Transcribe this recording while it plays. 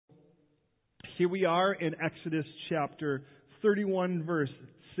Here we are in Exodus chapter 31, verse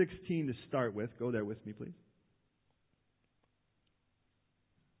 16 to start with. Go there with me, please.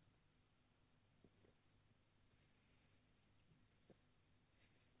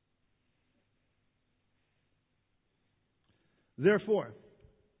 Therefore,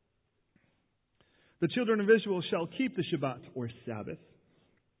 the children of Israel shall keep the Shabbat, or Sabbath,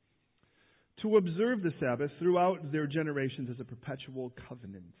 to observe the Sabbath throughout their generations as a perpetual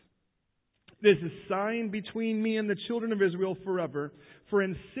covenant. This is a sign between me and the children of Israel forever. For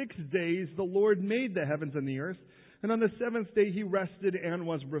in 6 days the Lord made the heavens and the earth, and on the seventh day He rested and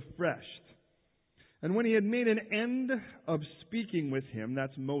was refreshed. And when He had made an end of speaking with him,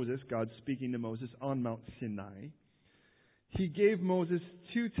 that's Moses, God speaking to Moses on Mount Sinai, He gave Moses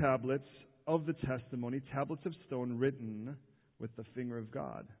 2 tablets of the testimony, tablets of stone written with the finger of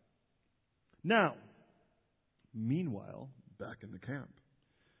God. Now, meanwhile, back in the camp.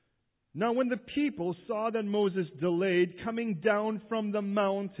 Now when the people saw that Moses delayed coming down from the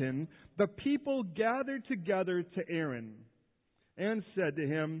mountain, the people gathered together to Aaron and said to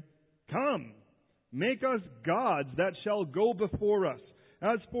him, "Come, make us gods that shall go before us.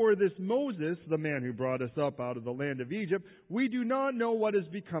 As for this Moses, the man who brought us up out of the land of Egypt, we do not know what has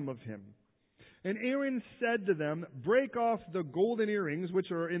become of him." And Aaron said to them, "Break off the golden earrings which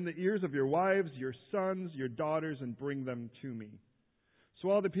are in the ears of your wives, your sons, your daughters, and bring them to me." So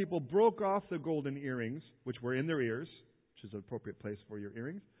all the people broke off the golden earrings, which were in their ears, which is an appropriate place for your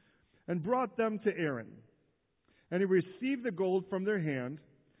earrings, and brought them to Aaron. And he received the gold from their hand,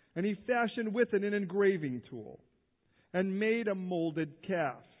 and he fashioned with it an engraving tool, and made a molded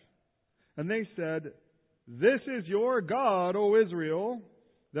calf. And they said, "This is your God, O Israel,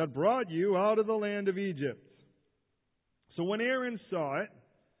 that brought you out of the land of Egypt." So when Aaron saw it,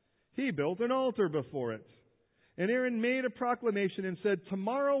 he built an altar before it. And Aaron made a proclamation and said,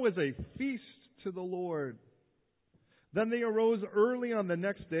 "Tomorrow is a feast to the Lord." Then they arose early on the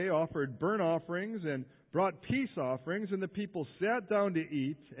next day, offered burnt offerings and brought peace offerings, and the people sat down to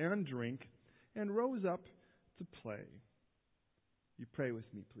eat and drink and rose up to play. You pray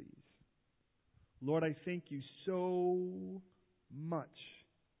with me, please. Lord, I thank you so much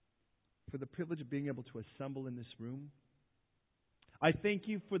for the privilege of being able to assemble in this room. I thank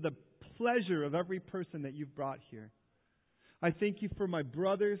you for the pleasure of every person that you've brought here. I thank you for my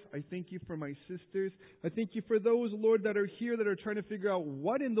brothers. I thank you for my sisters. I thank you for those, Lord, that are here that are trying to figure out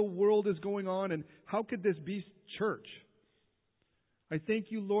what in the world is going on and how could this be church. I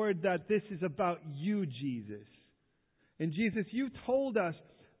thank you, Lord, that this is about you, Jesus. And Jesus, you told us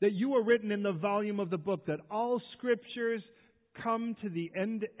that you were written in the volume of the book, that all scriptures come to the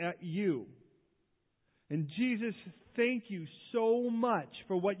end at you. And Jesus, thank you so much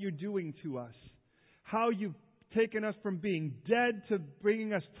for what you're doing to us. How you've taken us from being dead to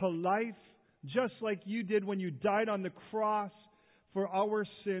bringing us to life, just like you did when you died on the cross for our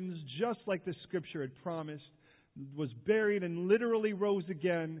sins, just like the Scripture had promised, was buried and literally rose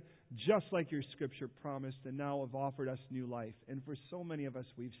again, just like your Scripture promised, and now have offered us new life. And for so many of us,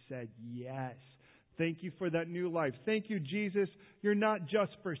 we've said yes. Thank you for that new life. Thank you, Jesus. You're not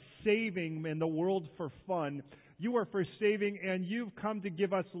just for saving in the world for fun. You are for saving, and you've come to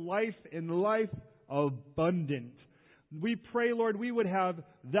give us life and life abundant. We pray, Lord, we would have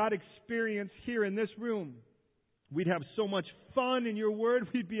that experience here in this room. We'd have so much fun in your word.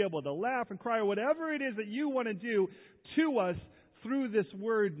 We'd be able to laugh and cry, or whatever it is that you want to do to us through this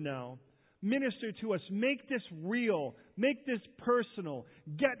word now. Minister to us. Make this real. Make this personal.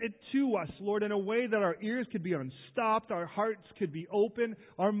 Get it to us, Lord, in a way that our ears could be unstopped, our hearts could be open,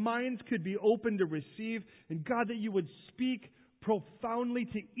 our minds could be open to receive. And God, that you would speak profoundly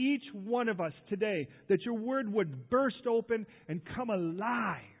to each one of us today, that your word would burst open and come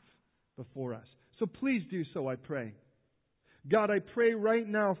alive before us. So please do so, I pray. God, I pray right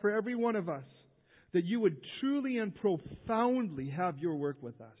now for every one of us that you would truly and profoundly have your work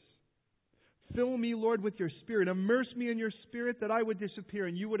with us. Fill me, Lord, with your Spirit. Immerse me in your Spirit that I would disappear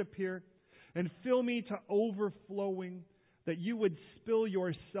and you would appear. And fill me to overflowing, that you would spill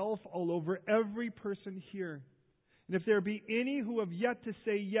yourself all over every person here. And if there be any who have yet to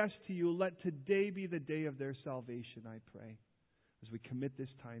say yes to you, let today be the day of their salvation, I pray, as we commit this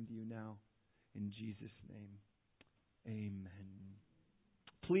time to you now. In Jesus' name, amen.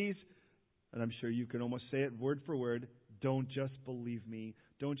 Please, and I'm sure you can almost say it word for word, don't just believe me.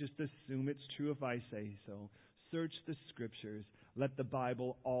 Don't just assume it's true if I say so. Search the Scriptures. Let the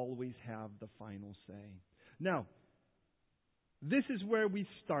Bible always have the final say. Now, this is where we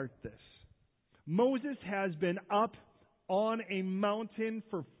start this. Moses has been up on a mountain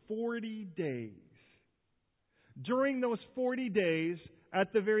for 40 days. During those 40 days,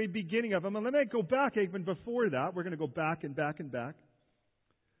 at the very beginning of them. And let me go back even before that. We're going to go back and back and back.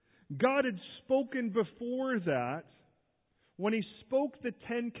 God had spoken before that. When He spoke the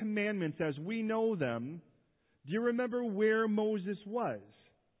 10 Commandments as we know them, do you remember where Moses was?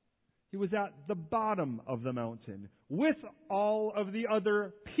 He was at the bottom of the mountain with all of the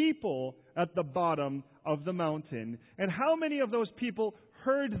other people at the bottom of the mountain. And how many of those people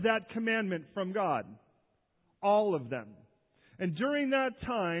heard that commandment from God? All of them. And during that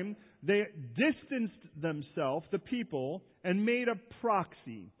time, they distanced themselves, the people, and made a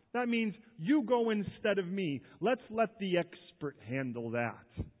proxy. That means you go instead of me. Let's let the expert handle that.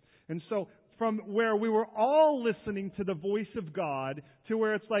 And so from where we were all listening to the voice of God to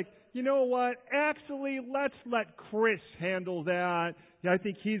where it's like, you know what, actually, let's let Chris handle that. Yeah, I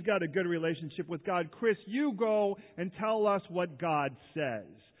think he's got a good relationship with God. Chris, you go and tell us what God says.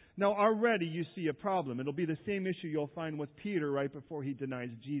 Now, already you see a problem. It'll be the same issue you'll find with Peter right before he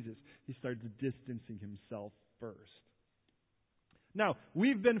denies Jesus. He starts distancing himself first. Now,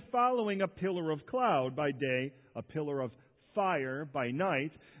 we've been following a pillar of cloud by day, a pillar of fire by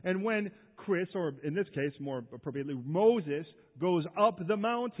night, and when Chris, or in this case, more appropriately, Moses, goes up the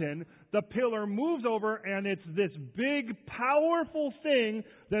mountain, the pillar moves over, and it's this big, powerful thing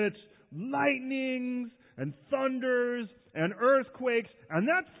that it's lightnings and thunders and earthquakes, and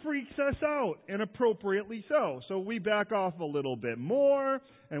that freaks us out, and appropriately so. So we back off a little bit more,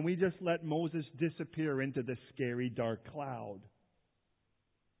 and we just let Moses disappear into the scary, dark cloud.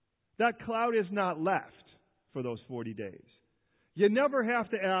 That cloud is not left for those 40 days. You never have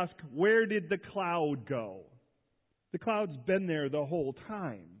to ask, where did the cloud go? The cloud's been there the whole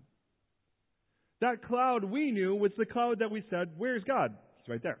time. That cloud we knew was the cloud that we said, where's God? He's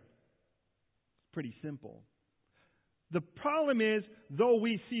right there. It's pretty simple. The problem is, though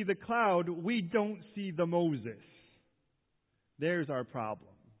we see the cloud, we don't see the Moses. There's our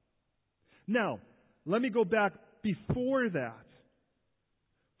problem. Now, let me go back before that.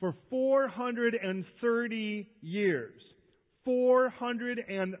 For 430 years,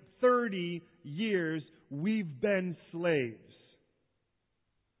 430 years, we've been slaves.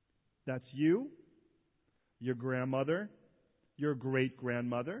 That's you, your grandmother, your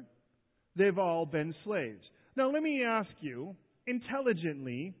great-grandmother. They've all been slaves. Now, let me ask you,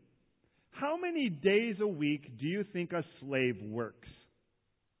 intelligently, how many days a week do you think a slave works?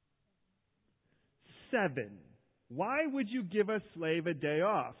 7. Why would you give a slave a day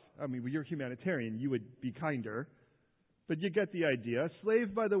off? I mean, well, you're humanitarian. You would be kinder. But you get the idea. A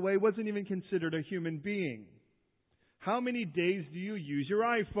slave, by the way, wasn't even considered a human being. How many days do you use your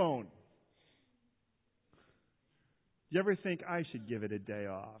iPhone? You ever think, I should give it a day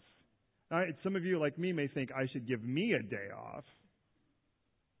off? Some of you, like me, may think I should give me a day off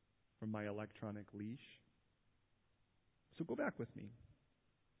from my electronic leash. So go back with me.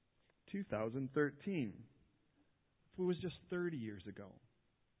 2013. It was just 30 years ago.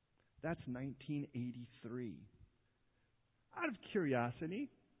 That's 1983. Out of curiosity,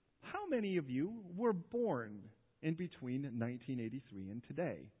 how many of you were born in between 1983 and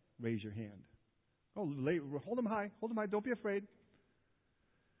today? Raise your hand. Oh, hold them high. Hold them high. Don't be afraid.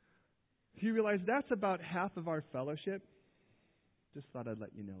 Do you realize that's about half of our fellowship? Just thought I'd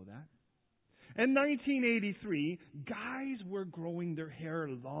let you know that. In 1983, guys were growing their hair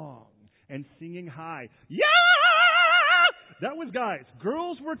long and singing high. Yeah! That was guys.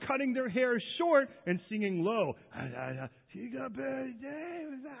 Girls were cutting their hair short and singing low.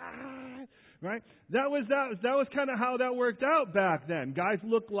 Right? That was kind of how that worked out back then. Guys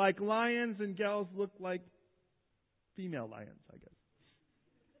looked like lions and gals looked like female lions, I guess.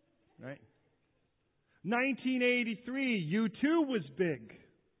 Right? 1983, U2 was big.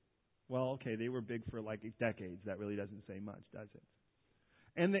 Well, okay, they were big for like decades. That really doesn't say much, does it?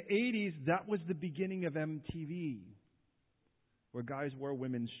 In the 80s, that was the beginning of MTV, where guys wore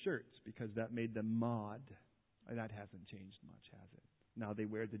women's shirts because that made them mod. And that hasn't changed much, has it? Now they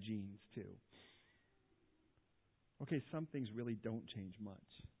wear the jeans, too. Okay, some things really don't change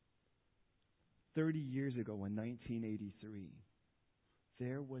much. 30 years ago, in 1983,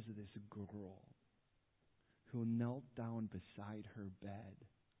 there was this girl who knelt down beside her bed,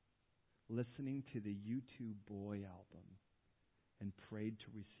 listening to the U2 Boy album, and prayed to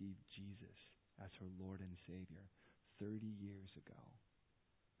receive Jesus as her Lord and Savior 30 years ago.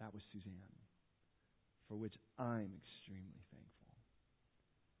 That was Suzanne, for which I'm extremely thankful.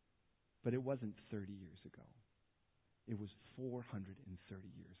 But it wasn't 30 years ago. It was 430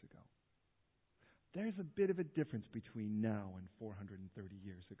 years ago. There's a bit of a difference between now and 430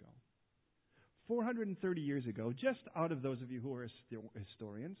 years ago. 430 years ago, just out of those of you who are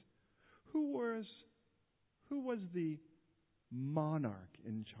historians, who was the monarch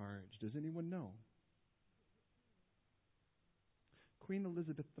in charge? Does anyone know? Queen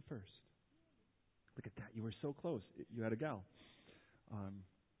Elizabeth I. Look at that. You were so close. You had a gal.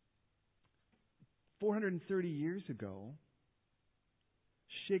 430 years ago,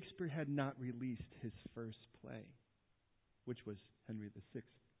 Shakespeare had not released his first play, which was Henry VI,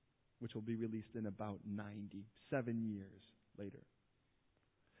 which will be released in about 97 years later.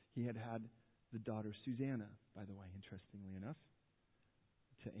 He had the daughter Susanna, by the way, interestingly enough,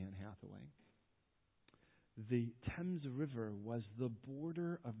 to Anne Hathaway. The Thames River was the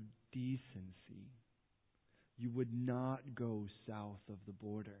border of decency. You would not go south of the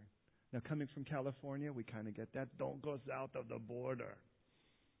border. Now, coming from California, we kind of get that. Don't go south of the border.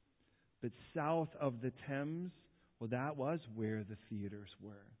 But south of the Thames, well, that was where the theaters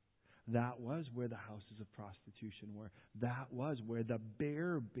were. That was where the houses of prostitution were. That was where the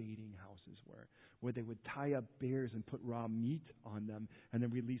bear baiting houses were, where they would tie up bears and put raw meat on them and then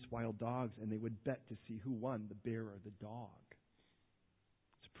release wild dogs, and they would bet to see who won, the bear or the dog.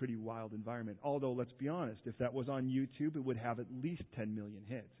 It's a pretty wild environment. Although, let's be honest, if that was on YouTube, it would have at least 10 million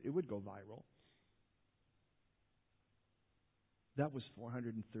hits. It would go viral. That was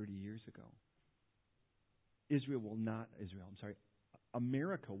 430 years ago.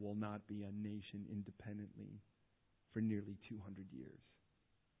 America will not be a nation independently for nearly 200 years.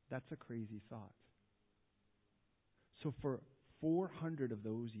 That's a crazy thought. So for 400 of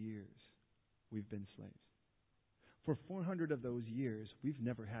those years, we've been slaves. For 400 of those years, we've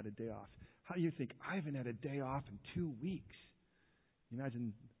never had a day off. How do you think? I haven't had a day off in 2 weeks.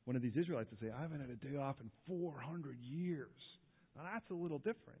 Imagine one of these Israelites would say, I haven't had a day off in 400 years. Now that's a little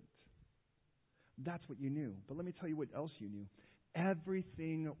different. That's what you knew. But let me tell you what else you knew.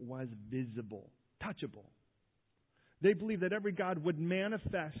 Everything was visible, touchable. They believed that every god would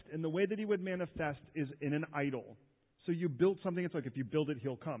manifest, and the way that he would manifest is in an idol. So you built something, it's like if you build it,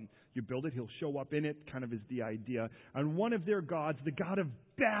 he'll come. You build it, he'll show up in it, kind of is the idea. And one of their gods, the god of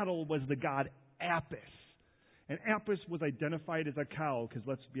battle, was the god Apis. And Apis was identified as a cow, because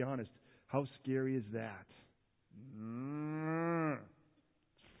let's be honest, how scary is that?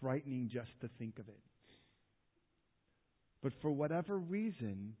 It's frightening just to think of it. But for whatever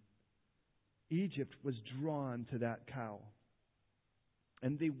reason, Egypt was drawn to that cow.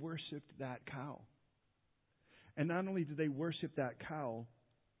 And they worshipped that cow. And not only did they worship that cow,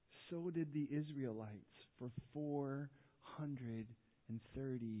 so did the Israelites for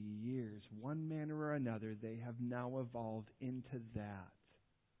 430 years. One manner or another, they have now evolved into that.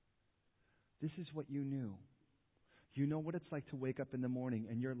 This is what you knew. You know what it's like to wake up in the morning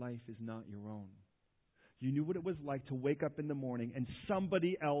and your life is not your own. You knew what it was like to wake up in the morning and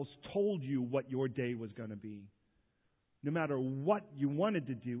somebody else told you what your day was going to be. No matter what you wanted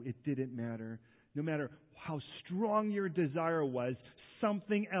to do, it didn't matter. No matter how strong your desire was,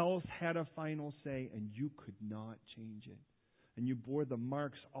 something else had a final say and you could not change it. And you bore the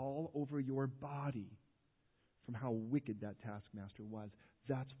marks all over your body from how wicked that taskmaster was.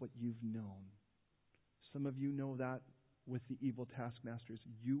 That's what you've known. Some of you know that with the evil taskmasters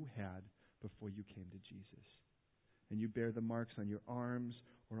you had before you came to Jesus. And you bear the marks on your arms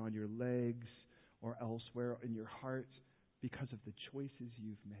or on your legs or elsewhere in your heart because of the choices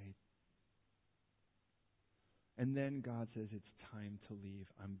you've made. And then God says, it's time to leave.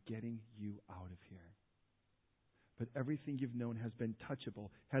 I'm getting you out of here. But everything you've known has been touchable,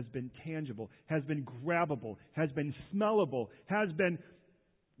 has been tangible, has been grabbable, has been smellable, has been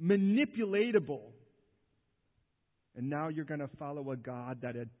manipulatable. And now you're going to follow a God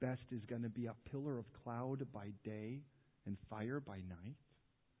that at best is going to be a pillar of cloud by day and fire by night.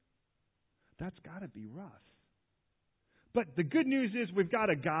 That's got to be rough. But the good news is we've got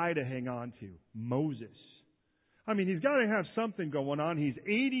a guy to hang on to, Moses. I mean, he's got to have something going on. He's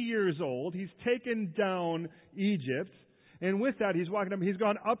 80 years old. He's taken down Egypt. And with that, he's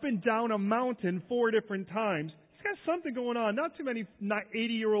gone up and down a mountain 4 different times. He's got something going on. Not too many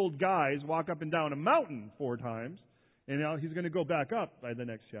 80-year-old guys walk up and down a mountain 4 times. And now he's going to go back up by the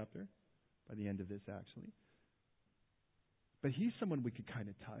next chapter, by the end of this, actually. But he's someone we could kind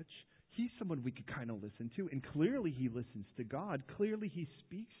of touch. He's someone we could kind of listen to. And clearly he listens to God. Clearly he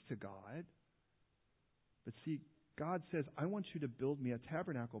speaks to God. But see, God says, I want you to build me a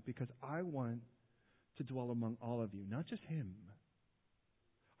tabernacle because I want to dwell among all of you, not just him.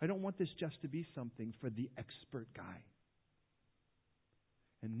 I don't want this just to be something for the expert guy.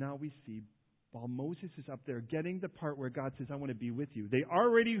 And now we see, while Moses is up there getting the part where God says, I want to be with you. They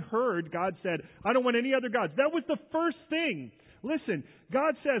already heard God said, I don't want any other gods. That was the first thing. Listen,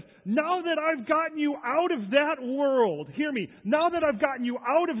 God says, now that I've gotten you out of that world, hear me, now that I've gotten you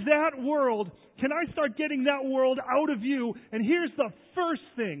out of that world, can I start getting that world out of you? And here's the first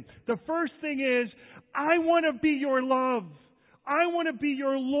thing. The first thing is, I want to be your love. I want to be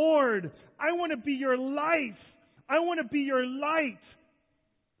your Lord. I want to be your life. I want to be your light.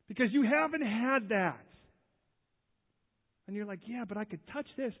 Because you haven't had that. And you're like, yeah, but I could touch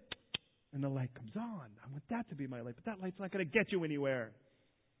this. And the light comes on. I want that to be my light. But that light's not going to get you anywhere.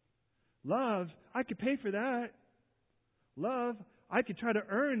 Love, I could pay for that. Love, I could try to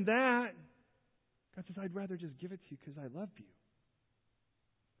earn that. God says, I'd rather just give it to you because I love you.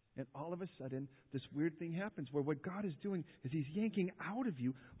 And all of a sudden, this weird thing happens where what God is doing is He's yanking out of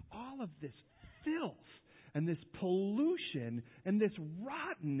you all of this filth and this pollution and this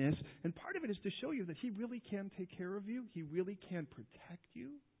rottenness. And part of it is to show you that He really can take care of you. He really can protect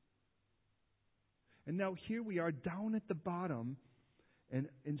you. And now here we are down at the bottom, and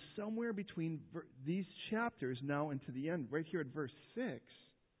somewhere between these chapters now and to the end, right here at verse 6,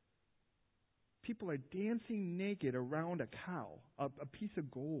 people are dancing naked around a cow, a piece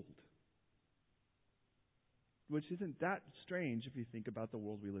of gold. Which isn't that strange if you think about the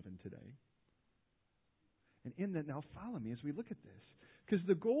world we live in today. And in that, now follow me as we look at this. Because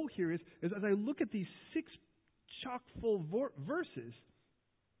the goal here is as I look at these 6 chock-full verses,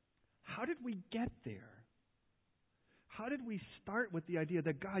 how did we get there? How did we start with the idea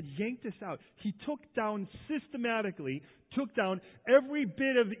that God yanked us out? He systematically took down every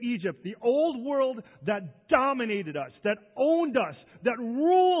bit of Egypt, the old world that dominated us, that owned us, that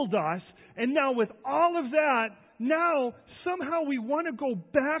ruled us. And now with all of that, now somehow we want to go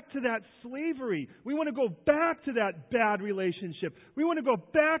back to that slavery. We want to go back to that bad relationship. We want to go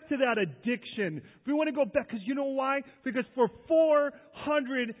back to that addiction. We want to go back, because you know why? Because for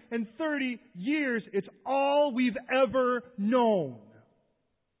 430 years, it's all we've ever known.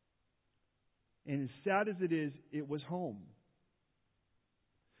 And as sad as it is, it was home.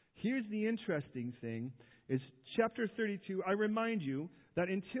 Here's the interesting thing, is chapter 32, I remind you that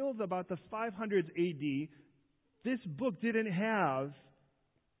until about the 500s AD, this book didn't have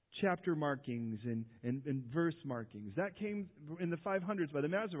chapter markings and verse markings. That came in the 500s by the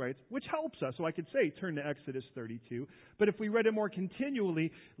Masoretes, which helps us. So I could say, turn to Exodus 32. But if we read it more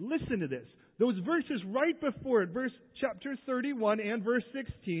continually, listen to this. Those verses right before it, chapter 31 and verse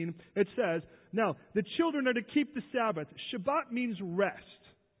 16, it says, now, the children are to keep the Sabbath. Shabbat means rest.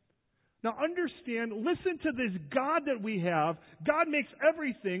 Now understand, listen to this God that we have. God makes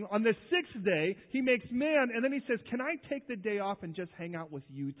everything. On the 6th day, He makes man, and then He says, can I take the day off and just hang out with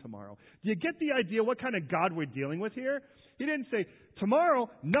you tomorrow? Do you get the idea what kind of God we're dealing with here? He didn't say, tomorrow,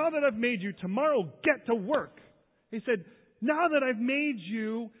 now that I've made you, tomorrow get to work. He said, now that I've made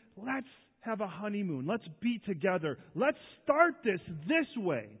you, let's have a honeymoon. Let's be together. Let's start this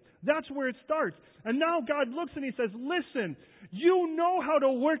way. That's where it starts. And now God looks and He says, listen, you know how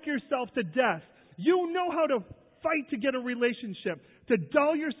to work yourself to death. You know how to fight to get a relationship, to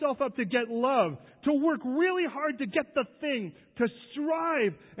dull yourself up to get love, to work really hard to get the thing, to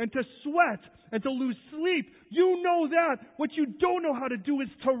strive and to sweat and to lose sleep. You know that. What you don't know how to do is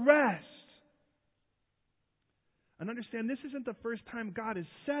to rest. And understand, this isn't the first time God has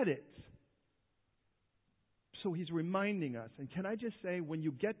said it. So He's reminding us. And can I just say, when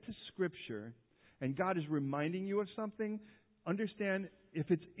you get to Scripture and God is reminding you of something, understand if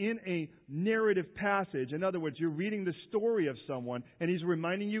it's in a narrative passage, in other words, you're reading the story of someone and He's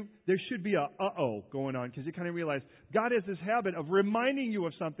reminding you, there should be a uh-oh going on, because you kind of realize God has this habit of reminding you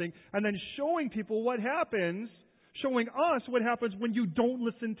of something and then showing people what happens, showing us what happens when you don't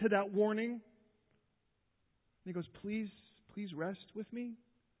listen to that warning. And He goes, please rest with me.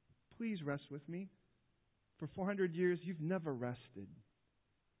 Please rest with me. For 400 years, you've never rested.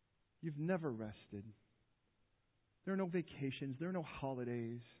 You've never rested. There are no vacations. There are no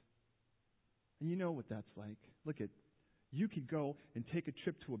holidays. And you know what that's like. Look, you could go and take a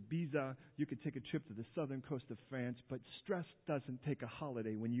trip to Ibiza. You could take a trip to the southern coast of France. But stress doesn't take a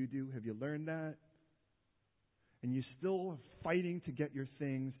holiday when you do. Have you learned that? And you're still fighting to get your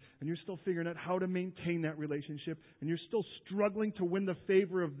things. And you're still figuring out how to maintain that relationship. And you're still struggling to win the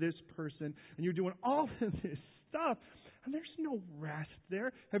favor of this person. And you're doing all of this stuff. And there's no rest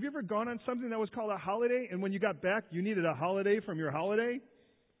there. Have you ever gone on something that was called a holiday, and when you got back, you needed a holiday from your holiday?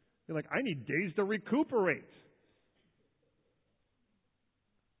 You're like, I need days to recuperate.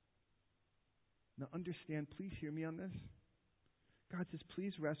 Now understand, please hear me on this. God says,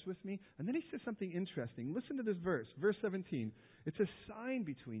 please rest with me. And then He says something interesting. Listen to this verse, verse 17. It's a sign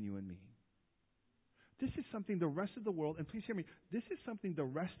between you and me. This is something the rest of the world, and please hear me, this is something the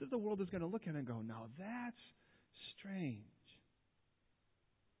rest of the world is going to look at and go, now that's strange.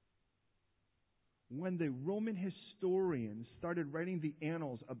 when the Roman historians started writing the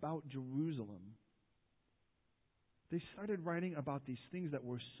annals about Jerusalem, they started writing about these things that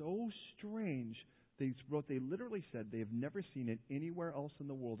were so strange. They literally said they have never seen it anywhere else in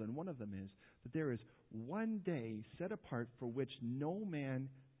the world. And one of them is that there is one day set apart for which no man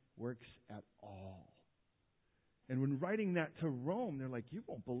works at all. And when writing that to Rome, they're like, you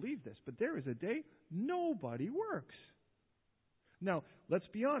won't believe this, but there is a day nobody works. Now, let's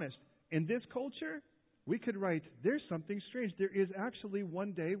be honest. In this culture, we could write, there's something strange. There is actually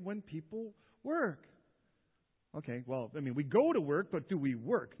one day when people work. Okay, well, we go to work, but do we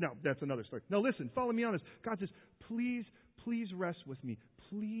work? Now, that's another story. Now, listen, follow me on this. God says, please rest with me.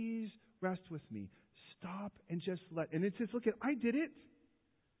 Please rest with me. Stop and just and it says, look, I did it.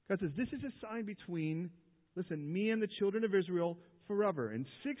 God says, this is a sign between, listen, me and the children of Israel forever. In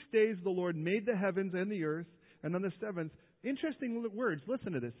 6 days the Lord made the heavens and the earth, and on the seventh, interesting words,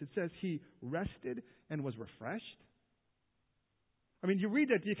 listen to this. It says he rested and was refreshed. You read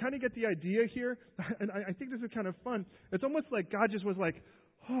that, do you kind of get the idea here? And I think this is kind of fun. It's almost like God just was like,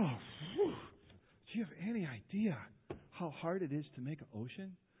 oh, whew, do you have any idea how hard it is to make an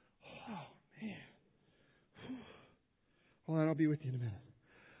ocean? Oh, man. Whew. Hold on, I'll be with you in a minute.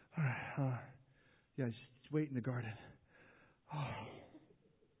 All right. Just wait in the garden. Oh.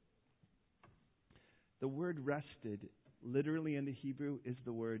 The word rested, literally in the Hebrew, is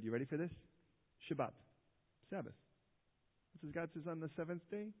the word, you ready for this? Shabbat, Sabbath. God says on the seventh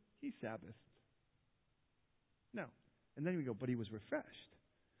day, he Sabbathed. Now, and then we go, but he was refreshed.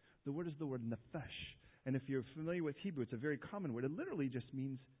 The word is the word nefesh. And if you're familiar with Hebrew, it's a very common word. It literally just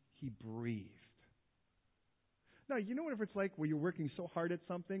means he breathed. Now, you know what if it's like where you're working so hard at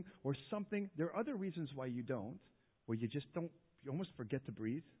something or something, there are other reasons why you don't, where you just don't, you almost forget to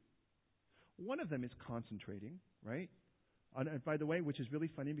breathe. One of them is concentrating, right? And by the way, which is really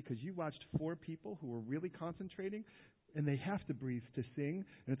funny because you watched 4 people who were really concentrating, and they have to breathe to sing.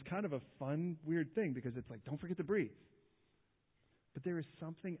 And it's kind of a fun, weird thing because it's like, don't forget to breathe. But there is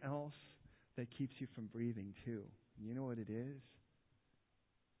something else that keeps you from breathing too. And you know what it is?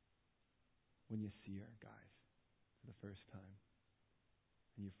 When you see your guys for the first time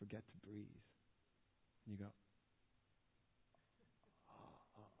and you forget to breathe. And you go,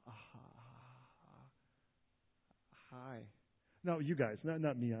 hi. No, you guys,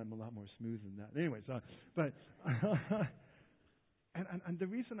 not me. I'm a lot more smooth than that. Anyways, but and the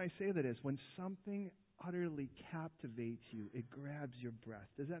reason I say that is when something utterly captivates you, it grabs your breath.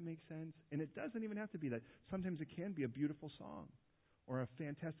 Does that make sense? And it doesn't even have to be that. Sometimes it can be a beautiful song or a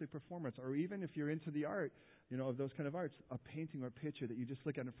fantastic performance, or even if you're into the art, of those kind of arts, a painting or a picture that you just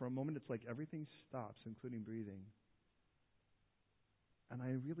look at it for a moment, it's like everything stops, including breathing. And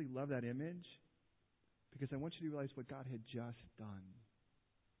I really love that image. Because I want you to realize what God had just done.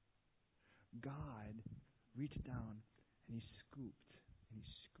 God reached down and he scooped and he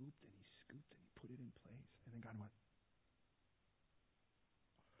scooped and he scooped and he put it in place. And then God went.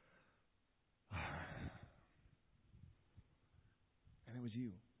 And it was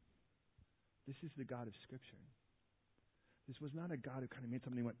you. This is the God of Scripture. This was not a God who kind of made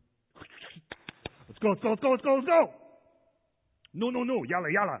something and went, let's go. No,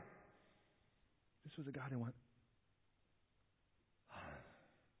 yalla. This was a God who went.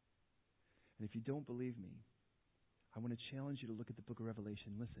 And if you don't believe me, I want to challenge you to look at the book of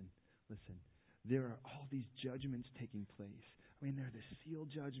Revelation. Listen. There are all these judgments taking place. There are the seal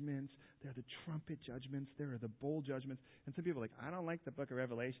judgments. There are the trumpet judgments. There are the bowl judgments. And some people are like, I don't like the book of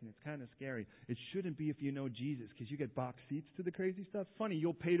Revelation. It's kind of scary. It shouldn't be if you know Jesus, because you get box seats to the crazy stuff. Funny,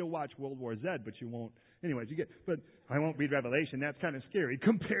 you'll pay to watch World War Z, but you won't. Anyways, but I won't read Revelation. That's kind of scary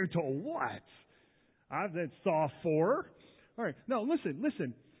compared to what? That saw 4. All right. Now,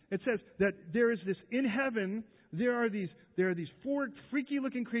 listen. It says that there is this in heaven. There are these 4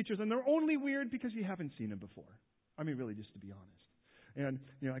 freaky-looking creatures, and they're only weird because you haven't seen them before. Really, just to be honest. And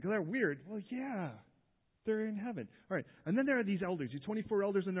they're weird. Well, yeah, they're in heaven. All right. And then there are these elders, these 24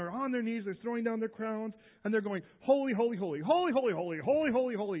 elders, and they're on their knees. They're throwing down their crowns, and they're going, holy, holy, holy, holy, holy, holy, holy,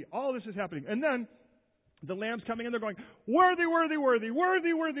 holy, holy. All this is happening, and then the Lamb's coming and they're going, worthy, worthy, worthy,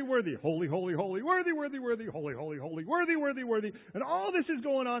 worthy, worthy, worthy, holy, holy, holy, worthy, worthy, worthy, holy, holy, holy, worthy, worthy, worthy. And all this is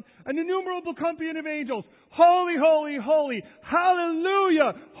going on. An innumerable company of angels, holy, holy, holy,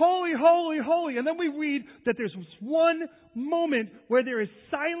 hallelujah, holy, holy, holy. And then we read that there's one moment where there is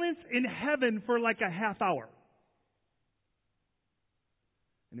silence in heaven for like a half hour.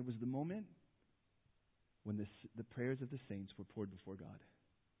 And it was the moment when the prayers of the saints were poured before God.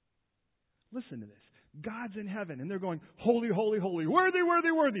 Listen to this. God's in heaven, and they're going, holy, holy, holy, worthy,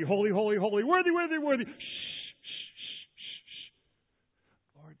 worthy, worthy, holy, holy, holy, worthy, worthy, worthy. Shh, shh, shh,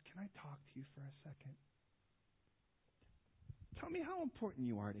 shh. Lord, can I talk to you for a second? me how important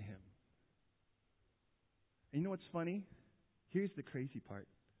you are to Him. And you know what's funny? Here's the crazy part.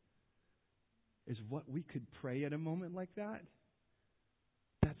 Is what we could pray at a moment like that,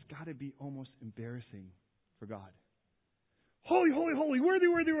 that's got to be almost embarrassing for God. Holy, holy, holy, worthy,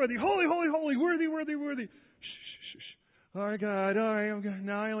 worthy, worthy. Holy, holy, holy, worthy, worthy, worthy. Shh, shh, shh. All right, God. All right, I'm good.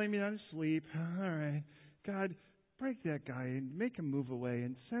 Now I lay me down to sleep. All right. God, break that guy and make him move away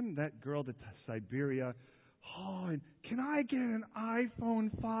and send that girl to Siberia. Oh, and can I get an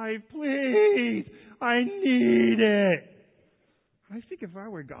iPhone 5, please? I need it. I think if I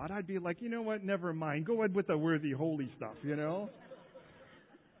were God, I'd be like, you know what? Never mind. Go ahead with the worthy, holy stuff, you know?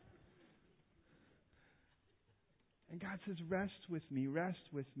 And God says, rest with me, rest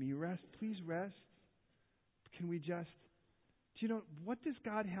with me, rest. Please rest. Can we just, do you know, what does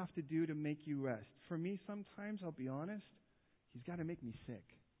God have to do to make you rest? For me, sometimes, I'll be honest, He's got to make me sick.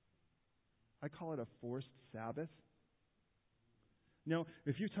 I call it a forced Sabbath. You know,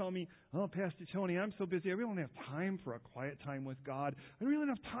 if you tell me, oh, Pastor Tony, I'm so busy, I really don't have time for a quiet time with God. I really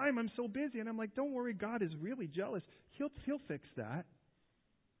don't have time, I'm so busy. And I'm like, don't worry, God is really jealous. He'll fix that.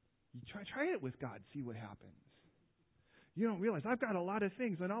 You try it with God, see what happens. You don't realize I've got a lot of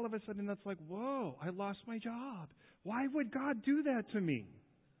things, and all of a sudden that's like, whoa, I lost my job. Why would God do that to me?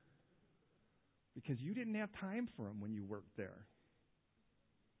 Because you didn't have time for Him when you worked there.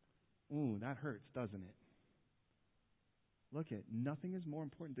 Ooh, that hurts, doesn't it? Look, nothing is more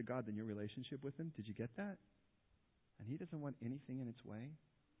important to God than your relationship with Him. Did you get that? And He doesn't want anything in its way.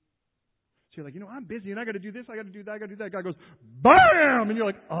 So you're like, you know, I'm busy and I got to do this, I got to do that, I got to do that. God goes, BAM! And you're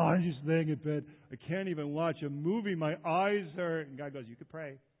like, oh, I'm just laying in bed. I can't even watch a movie. My eyes hurt. And God goes, you could pray.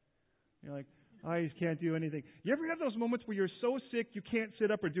 And you're like, I just can't do anything. You ever have those moments where you're so sick you can't sit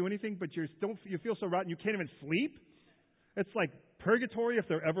up or do anything, but you feel so rotten you can't even sleep? It's like purgatory if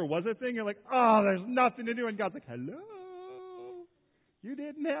there ever was a thing. You're like, oh, there's nothing to do. And God's like, hello. You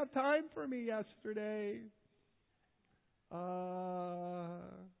didn't have time for me yesterday.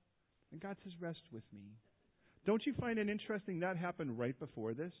 And God says, rest with me. Don't you find it interesting that happened right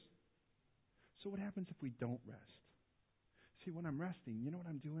before this? So what happens if we don't rest? See, when I'm resting, you know what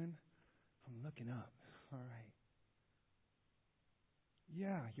I'm doing? I'm looking up. All right.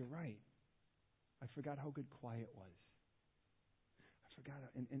 Yeah, you're right. I forgot how good quiet was. I forgot.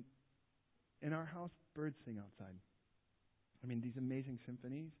 In our house, birds sing outside. I mean, these amazing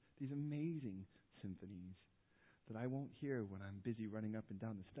symphonies that I won't hear when I'm busy running up and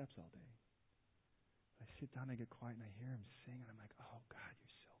down the steps all day. I sit down, I get quiet, and I hear them sing, and I'm like, oh, God,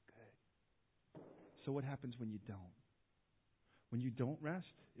 you're so good. So what happens when you don't? When you don't rest?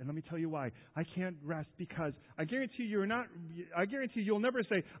 And let me tell you why. I can't rest because I guarantee you'll never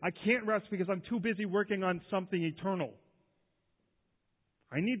say, I can't rest because I'm too busy working on something eternal.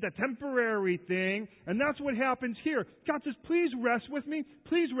 I need the temporary thing, and that's what happens here. God says, please rest with me.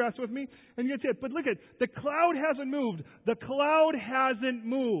 Please rest with me. And you say, but look at, the cloud hasn't moved. The cloud hasn't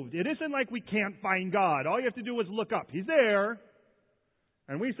moved. It isn't like we can't find God. All you have to do is look up. He's there.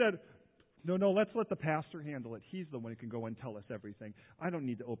 And we said, no, let's let the pastor handle it. He's the one who can go and tell us everything. I don't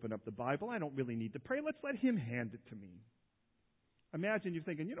need to open up the Bible. I don't really need to pray. Let's let Him hand it to me. Imagine you're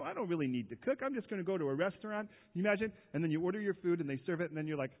thinking, I don't really need to cook. I'm just going to go to a restaurant. You imagine? And then you order your food and they serve it and then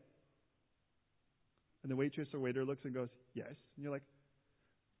you're like, and the waitress or waiter looks and goes, yes. And you're like,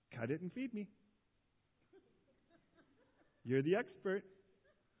 cut it and feed me. You're the expert.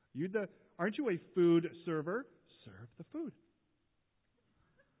 Aren't you a food server? Serve the food.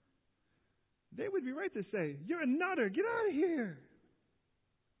 They would be right to say, you're a nutter. Get out of here.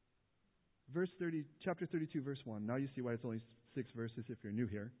 Chapter 32, verse 1. Now you see why it's only 6 verses if you're new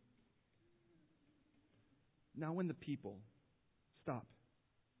here. Now when the people, stop.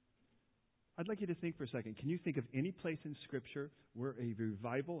 I'd like you to think for a second. Can you think of any place in Scripture where a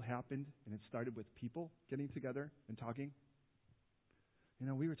revival happened and it started with people getting together and talking?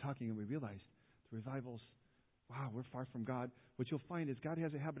 We were talking and we realized the revivals, wow, we're far from God. What you'll find is God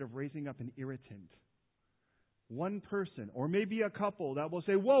has a habit of raising up an irritant. One person, or maybe a couple, that will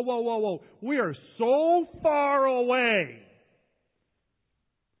say, whoa, we are so far away.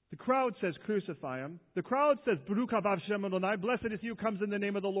 The crowd says, crucify Him. The crowd says, Baruch haba Shem Adonai, blessed is He who comes in the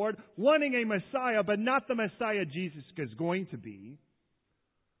name of the Lord, wanting a Messiah, but not the Messiah Jesus is going to be.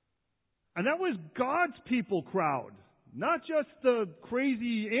 And that was God's people crowd, not just the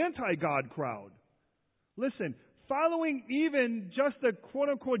crazy anti-God crowd. Listen, following even just the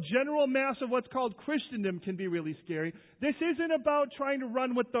quote-unquote general mass of what's called Christendom can be really scary. This isn't about trying to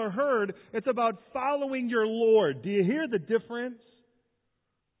run with the herd. It's about following your Lord. Do you hear the difference?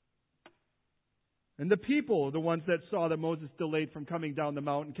 And the people are the ones that saw that Moses delayed from coming down the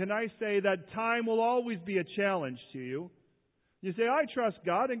mountain. Can I say that time will always be a challenge to you? You say, I trust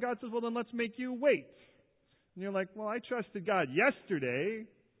God, and God says, well, then let's make you wait. And you're like, well, I trusted God yesterday,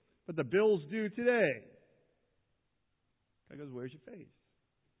 but the bill's due today. God goes, where's your faith?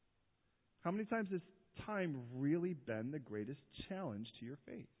 How many times has time really been the greatest challenge to your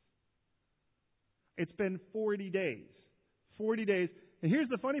faith? It's been 40 days. 40 days. And here's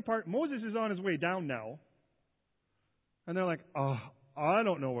the funny part. Moses is on his way down now. And they're like, oh, I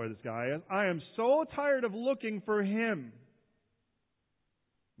don't know where this guy is. I am so tired of looking for him.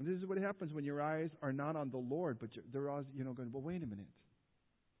 And this is what happens when your eyes are not on the Lord, but they're always, going, well, wait a minute.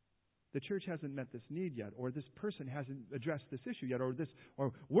 The church hasn't met this need yet, or this person hasn't addressed this issue yet, or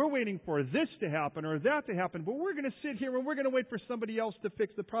we're waiting for this to happen or that to happen, but we're going to sit here and we're going to wait for somebody else to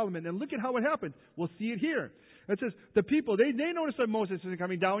fix the problem. And then look at how it happens. We'll see it here. It says the people, they notice that Moses isn't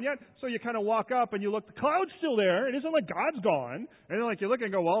coming down yet, so you kind of walk up and you look, the cloud's still there. It isn't like God's gone. And then you look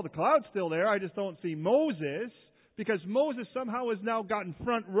and go, well, the cloud's still there. I just don't see Moses, because Moses somehow has now gotten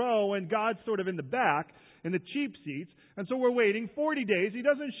front row and God's sort of in the back, in the cheap seats. And so we're waiting 40 days. He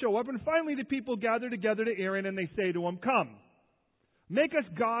doesn't show up. And finally the people gather together to Aaron and they say to him, come, make us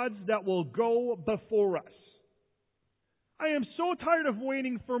gods that will go before us. I am so tired of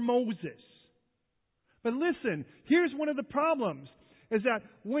waiting for Moses. But listen, here's one of the problems, is that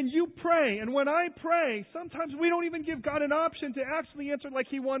when you pray and when I pray, sometimes we don't even give God an option to actually answer like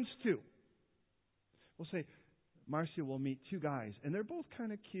He wants to. We'll say, Marcia will meet two guys, and they're both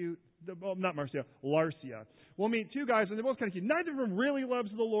kind of cute. Well, not Marcia, Larcia. We'll meet two guys, and they're both kind of cute. Neither of them really loves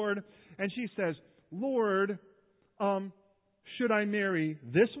the Lord. And she says, Lord, should I marry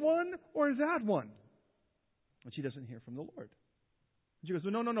this one or that one? And she doesn't hear from the Lord. And she goes,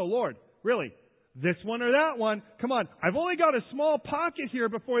 no, Lord, really? This one or that one? Come on, I've only got a small pocket here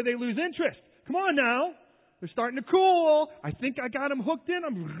before they lose interest. Come on now. They're starting to cool. I think I got them hooked in.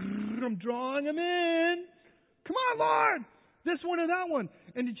 I'm drawing them in. Come on, Lord. This one or that one.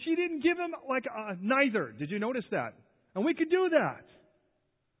 And she didn't give him neither. Did you notice that? And we could do that.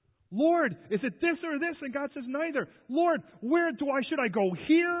 Lord, is it this or this? And God says neither. Lord, should I go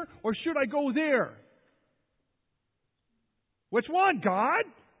here or should I go there? Which one, God?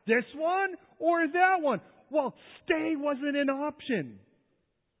 This one or that one? Well, stay wasn't an option.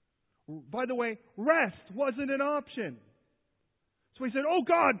 By the way, rest wasn't an option. So he said, oh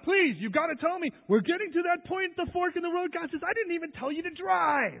God, please, you've got to tell me. We're getting to that point, the fork in the road. God says, I didn't even tell you to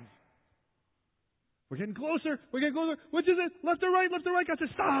drive. We're getting closer. Which is it? Left or right? Left or right? God says,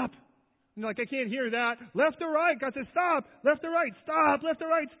 stop. And you're like, I can't hear that. Left or right? God says, stop. Left or right? Stop. Left or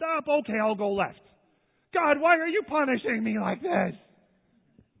right? Stop. Okay, I'll go left. God, why are you punishing me like this?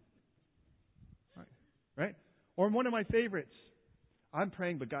 Right? Or one of my favorites. I'm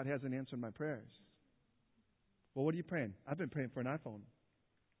praying, but God hasn't answered my prayers. Well, what are you praying? I've been praying for an iPhone.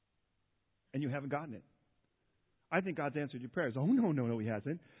 And you haven't gotten it. I think God's answered your prayers. Oh, no, He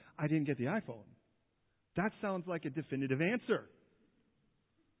hasn't. I didn't get the iPhone. That sounds like a definitive answer.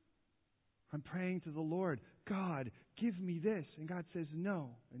 I'm praying to the Lord. God, give me this. And God says no.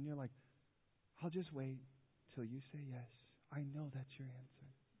 And you're like, I'll just wait till you say yes. I know that's your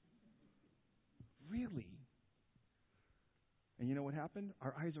answer. Really? And you know what happened?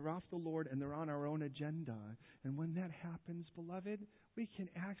 Our eyes are off the Lord and they're on our own agenda. And when that happens, beloved, we can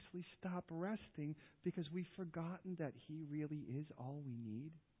actually stop resting because we've forgotten that He really is all we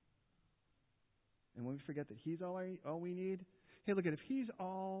need. And when we forget that He's all we need, hey, look, if He's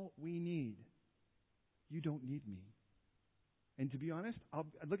all we need, you don't need me. And to be honest,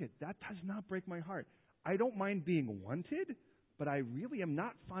 that does not break my heart. I don't mind being wanted, but I really am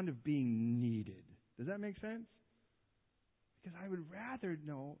not fond of being needed. Does that make sense? Because I would rather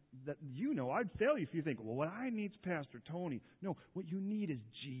know that I'd fail you if you think, well, what I need is Pastor Tony. No, what you need is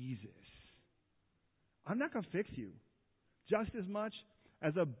Jesus. I'm not going to fix you. Just as much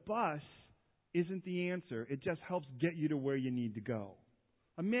as a bus isn't the answer. It just helps get you to where you need to go.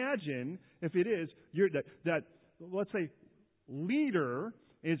 Imagine if it is, that let's say, leader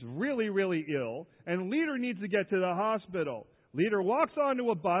is really, really ill, and leader needs to get to the hospital. Leader walks onto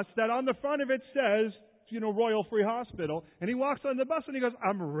a bus that on the front of it says, Royal Free Hospital. And he walks on the bus and he goes,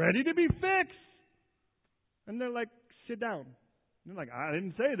 I'm ready to be fixed. And they're like, sit down. And they're like, I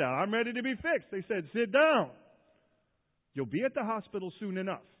didn't say that. I'm ready to be fixed. They said, sit down. You'll be at the hospital soon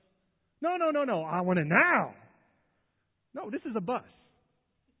enough. No. I want it now. No, this is a bus.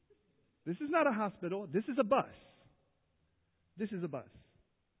 This is not a hospital. This is a bus. This is a bus.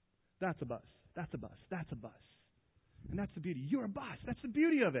 That's a bus. That's a bus. That's a bus. And that's the beauty. You're a bus. That's the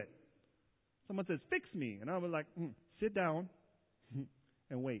beauty of it. Someone says, fix me. And I was like, sit down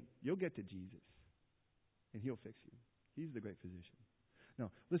and wait. You'll get to Jesus. And He'll fix you. He's the great physician.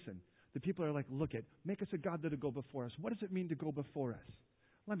 Now, listen. The people are like, look at, make us a God that'll go before us. What does it mean to go before us?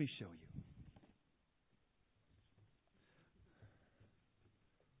 Let me show you.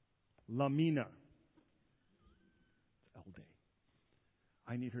 Lamina. It's Elde.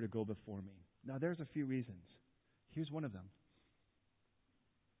 I need her to go before me. Now, there's a few reasons. Here's one of them.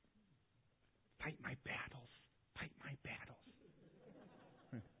 Fight my battles. Fight my battles.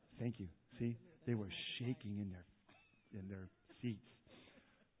 Thank you. See, they were shaking in their seats.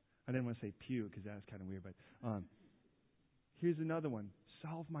 I didn't want to say pew because that's kind of weird, but here's another one.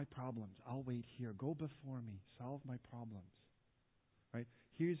 Solve my problems. I'll wait here. Go before me. Solve my problems. Right?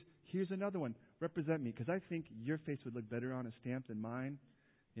 Here's another one. Represent me, because I think your face would look better on a stamp than mine.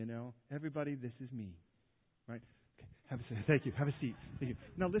 You know, everybody, this is me. Right? Okay. Have a seat. Thank you. Have a seat. Thank you.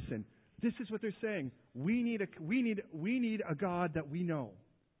 Now listen. This is what they're saying. We need a God that we know.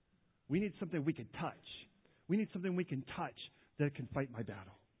 We need something we can touch. We need something we can touch that can fight my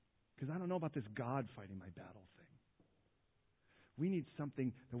battle. Because I don't know about this God fighting my battle thing. We need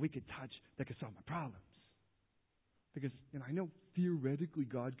something that we could touch that could solve my problems. Because I know theoretically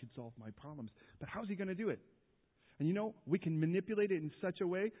God could solve my problems, but how's He going to do it? And we can manipulate it in such a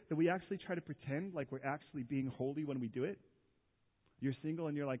way that we actually try to pretend like we're actually being holy when we do it. You're single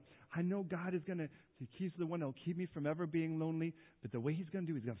and you're like, I know God is He's the one that will keep me from ever being lonely, but the way He's going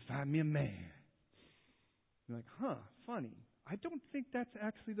to do is He's going to find me a man. You're like, funny. I don't think that's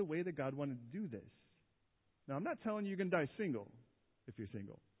actually the way that God wanted to do this. Now, I'm not telling you you're going to die single if you're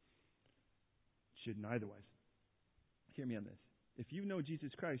single. Shouldn't otherwise. Hear me on this. If you know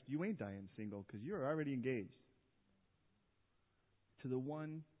Jesus Christ, you ain't dying single because you're already engaged to the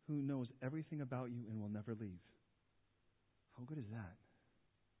one who knows everything about you and will never leave. How good is that?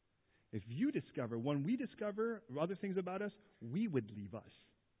 If you discover, when we discover other things about us, we would leave us.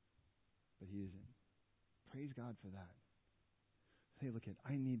 But He isn't. Praise God for that. Say, look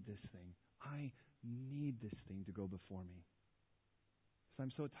I need this thing. I need this thing to go before me. So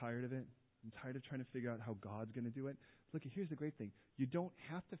I'm so tired of it. I'm tired of trying to figure out how God's going to do it. Look, here's the great thing. You don't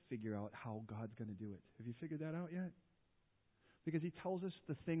have to figure out how God's going to do it. Have you figured that out yet? Because He tells us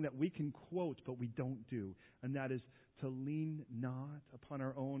the thing that we can quote, but we don't do. And that is to lean not upon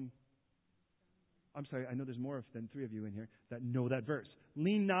our own. I'm sorry, I know there's more than 3 of you in here that know that verse.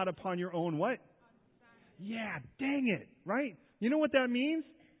 Lean not upon your own what? Yeah, dang it, right? You know what that means?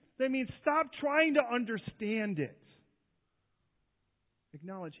 That means stop trying to understand it.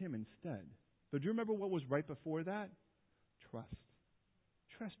 Acknowledge Him instead. But do you remember what was right before that? Trust.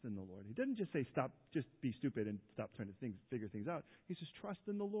 Trust in the Lord. He doesn't just say stop, just be stupid and stop trying to figure things out. He says trust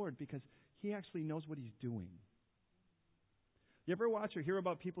in the Lord because He actually knows what He's doing. You ever watch or hear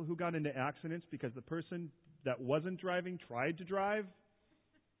about people who got into accidents because the person that wasn't driving tried to drive?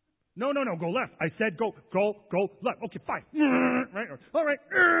 No, go left. I said go left. Okay, fine. Right? All right,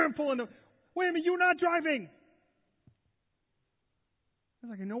 pulling the. Wait a minute, you're not driving. I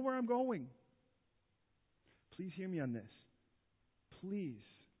was like, I know where I'm going. Please hear me on this. Please.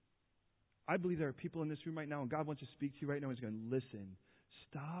 I believe there are people in this room right now, and God wants to speak to you right now. He's going, listen,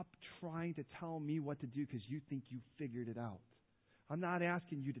 stop trying to tell me what to do because you think you figured it out. I'm not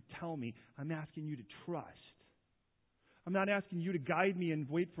asking you to tell me. I'm asking you to trust. I'm not asking you to guide me and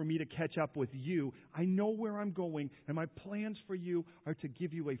wait for me to catch up with you. I know where I'm going, and my plans for you are to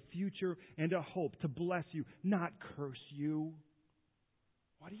give you a future and a hope, to bless you, not curse you.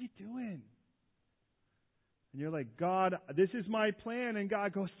 What are you doing? And you're like, God, this is my plan. And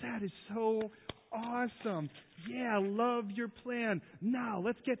God goes, that is so awesome. Yeah, I love your plan. Now,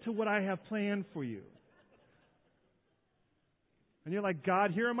 let's get to what I have planned for you. And you're like,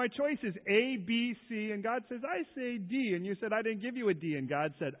 God, here are my choices, A, B, C. And God says, I say D. And you said, I didn't give you a D. And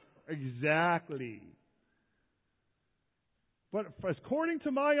God said, exactly. But according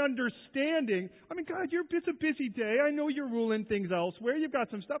to my understanding, God, it's a busy day. I know you're ruling things elsewhere. You've got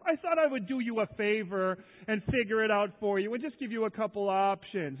some stuff. I thought I would do you a favor and figure it out for you and just give you a couple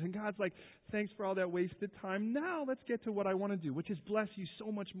options. And God's like, thanks for all that wasted time. Now let's get to what I want to do, which is bless you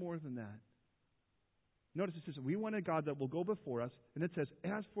so much more than that. Notice it says, we want a God that will go before us. And it says,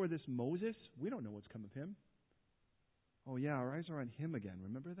 as for this Moses, we don't know what's come of him. Oh yeah, our eyes are on him again.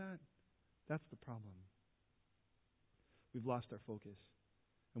 Remember that? That's the problem. We've lost our focus.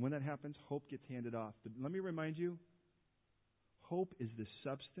 And when that happens, hope gets handed off. But let me remind you, hope is the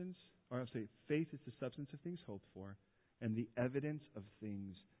substance, or I'll say faith is the substance of things hoped for, and the evidence of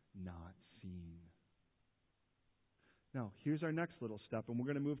things not seen. Now, here's our next little step, and we're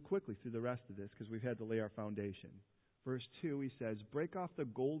going to move quickly through the rest of this because we've had to lay our foundation. Verse 2, he says, break off the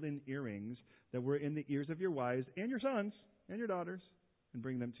golden earrings that were in the ears of your wives and your sons and your daughters and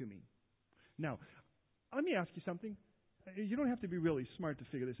bring them to me. Now, let me ask you something. You don't have to be really smart to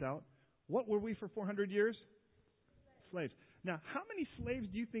figure this out. What were we for 400 years? Slaves. Now, how many slaves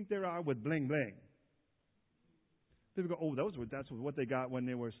do you think there are with bling bling? People go, oh, that's what they got when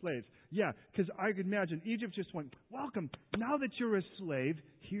they were slaves. Yeah, because I could imagine Egypt just went, welcome, now that you're a slave,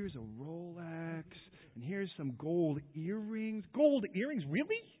 here's a Rolex, and here's some gold earrings. Gold earrings,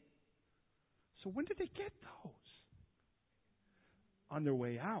 really? So when did they get those? On their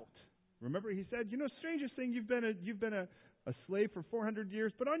way out. Remember, he said, strangest thing, you've been a slave for 400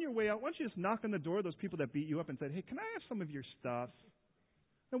 years, but on your way out, why don't you just knock on the door of those people that beat you up and said, hey, can I have some of your stuff?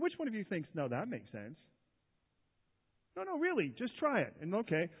 Now, which one of you thinks, no, that makes sense? No, really, just try it. And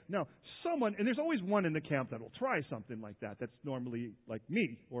okay, now someone, and there's always one in the camp that'll try something like that. That's normally like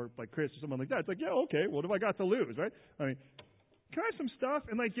me or like Chris or someone like that. It's like, yeah, okay, what have I got to lose, right? I mean, can I have some stuff?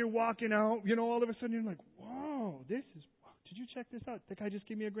 And like you're walking out, all of a sudden you're like, whoa, did you check this out? The guy just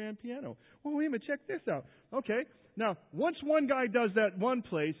gave me a grand piano. Well, wait a minute, check this out. Okay, now once one guy does that one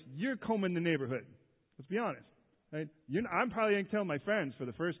place, you're combing the neighborhood. Let's be honest, right? I'm probably going to tell my friends for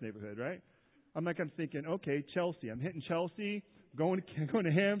the first neighborhood, right? I'm thinking, okay, Chelsea. I'm hitting Chelsea, going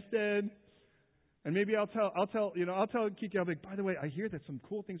to Hampstead, and maybe I'll tell Kiki. I'll be like, by the way, I hear that some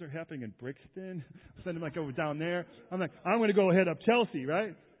cool things are happening in Brixton. I'll send him over down there. I'm like, I'm going to go head up Chelsea,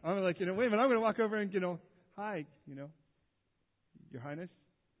 right? I'm like, wait a minute, I'm going to walk over and hi, Your Highness,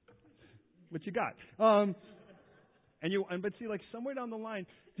 what you got? But see, like somewhere down the line,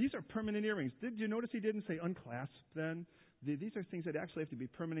 these are permanent earrings. Did you notice he didn't say unclasp then? These are things that actually have to be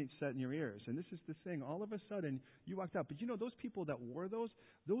permanent set in your ears. And this is the thing. All of a sudden, you walked out. But those people that wore those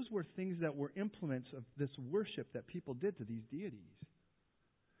were things that were implements of this worship that people did to these deities.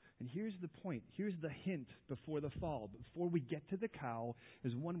 And here's the point. Here's the hint before the fall. Before we get to the cow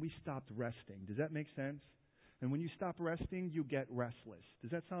is when we stopped resting. Does that make sense? And when you stop resting, you get restless. Does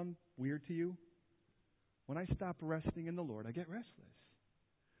that sound weird to you? When I stop resting in the Lord, I get restless.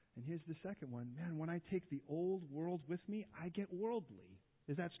 And here's the second one. Man, when I take the old world with me, I get worldly.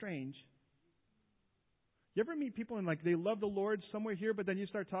 Is that strange? You ever meet people and they love the Lord somewhere here, but then you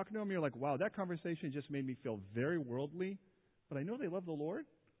start talking to them and you're like, wow, that conversation just made me feel very worldly, but I know they love the Lord?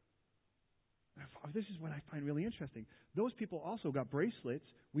 This is what I find really interesting. Those people also got bracelets.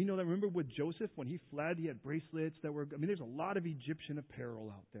 We know that, remember with Joseph, when he fled, he had bracelets that were, there's a lot of Egyptian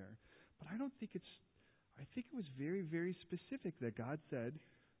apparel out there. But I think it was very, very specific that God said,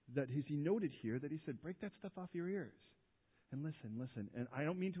 that he noted here that he said, break that stuff off your ears. And listen. And I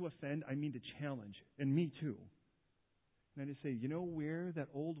don't mean to offend, I mean to challenge. And me too. And I just say, where that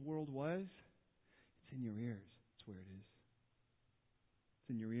old world was? It's in your ears. That's where it is.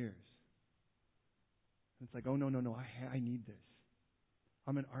 It's in your ears. And it's like, oh, no, I need this.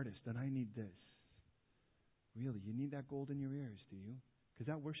 I'm an artist and I need this. Really, you need that gold in your ears, do you? Because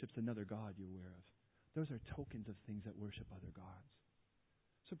that worships another god you're aware of. Those are tokens of things that worship other gods.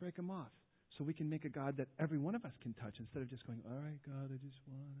 So break them off so we can make a God that every one of us can touch instead of just going, all right, God, I just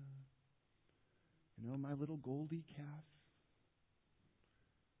want to, my little Goldie calf.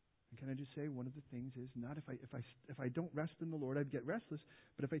 And can I just say, one of the things is not if I don't rest in the Lord, I'd get restless.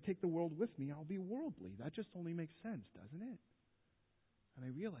 But if I take the world with me, I'll be worldly. That just only makes sense, doesn't it? And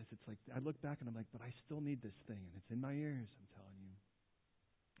I realize it's like, I look back and I'm like, but I still need this thing. And it's in my ears, I'm telling you.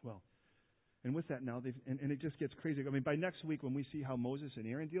 Well, and with that now, and it just gets crazy. By next week when we see how Moses and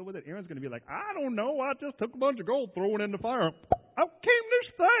Aaron deal with it, Aaron's going to be like, I don't know, I just took a bunch of gold, threw it in the fire. Out came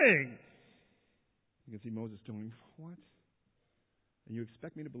this thing. You can see Moses going, what? And you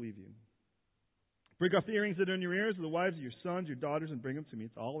expect me to believe you. Break off the earrings that are in your ears of the wives of your sons, your daughters, and bring them to me.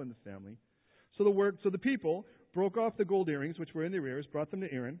 It's all in the family. So the people broke off the gold earrings which were in their ears, brought them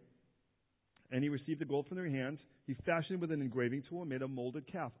to Aaron, and he received the gold from their hands. He fashioned with an engraving tool and made a molded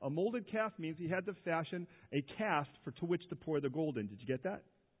calf. A molded calf means he had to fashion a cast to which to pour the gold in. Did you get that?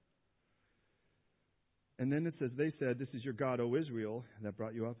 And then it says, they said, this is your God, O Israel, that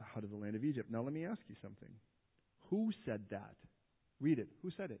brought you out of the land of Egypt. Now let me ask you something. Who said that? Read it. Who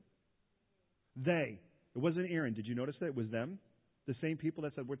said it? They. It wasn't Aaron. Did you notice that? It was them. The same people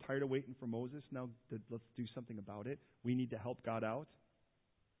that said, we're tired of waiting for Moses. Now let's do something about it. We need to help God out.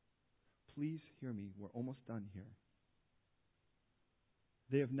 Please hear me. We're almost done here.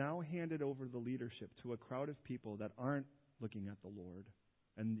 They have now handed over the leadership to a crowd of people that aren't looking at the Lord.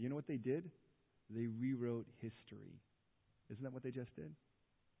 And you know what they did? They rewrote history. Isn't that what they just did?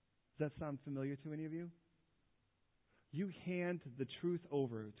 Does that sound familiar to any of you? You hand the truth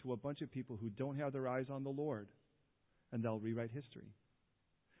over to a bunch of people who don't have their eyes on the Lord, and they'll rewrite history.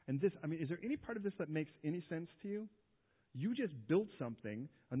 And this, is there any part of this that makes any sense to you? You just built something,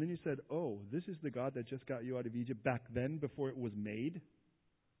 and then you said, oh, this is the God that just got you out of Egypt back then before it was made.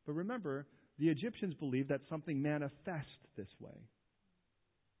 But remember, the Egyptians believed that something manifests this way.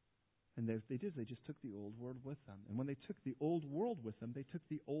 And they did. They just took the old world with them. And when they took the old world with them, they took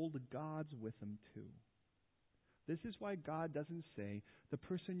the old gods with them too. This is why God doesn't say, the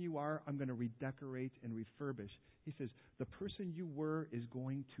person you are, I'm going to redecorate and refurbish. He says, the person you were is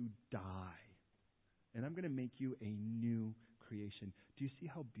going to die. And I'm going to make you a new creation. Do you see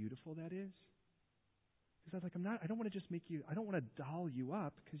how beautiful that is? Because I was like, I don't want to just make you, I don't want to doll you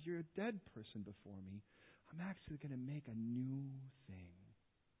up because you're a dead person before me. I'm actually going to make a new thing.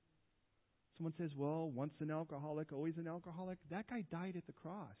 Someone says, well, once an alcoholic, always an alcoholic. That guy died at the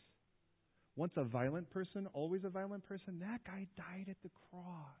cross. Once a violent person, always a violent person. That guy died at the cross.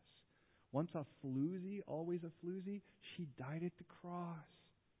 Once a floozy, always a floozy. She died at the cross.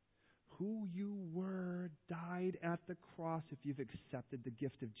 Who you were died at the cross if you've accepted the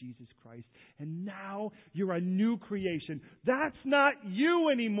gift of Jesus Christ. And now you're a new creation. That's not you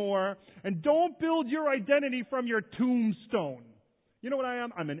anymore. And don't build your identity from your tombstone. You know what I am?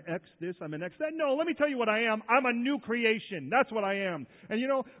 I'm an ex this, I'm an ex that. No, let me tell you what I am. I'm a new creation. That's what I am. And you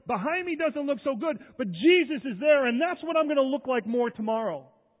know, behind me doesn't look so good, but Jesus is there, and that's what I'm going to look like more tomorrow.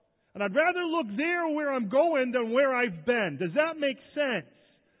 And I'd rather look there where I'm going than where I've been. Does that make sense?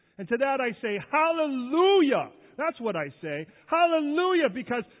 And to that I say, hallelujah. That's what I say. Hallelujah,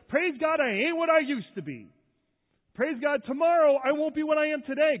 because praise God, I ain't what I used to be. Praise God, tomorrow I won't be what I am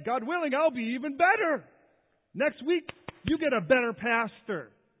today. God willing, I'll be even better. Next week, you get a better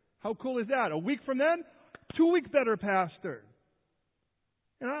pastor. How cool is that? A week from then, 2 weeks better pastor.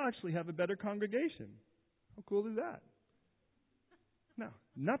 And I'll actually have a better congregation. How cool is that? No,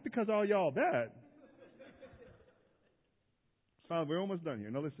 not because all y'all bad. We're almost done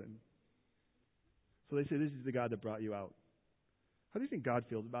here. Now listen. So they say this is the God that brought you out. How do you think God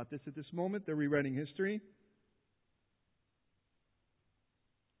feels about this at this moment? They're rewriting history.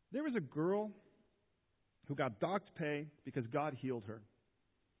 There was a girl who got docked pay because God healed her.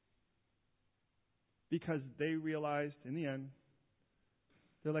 Because they realized in the end,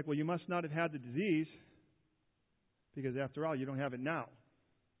 they're like, well, you must not have had the disease because after all, you don't have it now.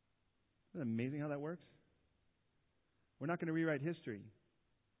 Isn't it amazing how that works? We're not going to rewrite history.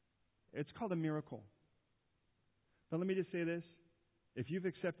 It's called a miracle. Now let me just say this. If you've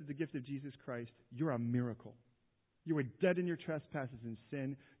accepted the gift of Jesus Christ, you're a miracle. You were dead in your trespasses and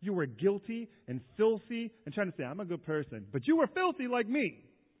sin. You were guilty and filthy and trying to say, I'm a good person. But you were filthy like me.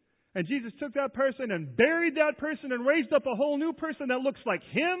 And Jesus took that person and buried that person and raised up a whole new person that looks like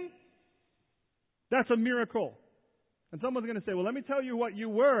him. That's a miracle. And someone's going to say, well, let me tell you what you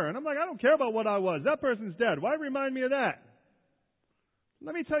were. And I'm like, I don't care about what I was. That person's dead. Why remind me of that?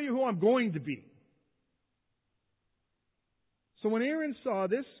 Let me tell you who I'm going to be. So when Aaron saw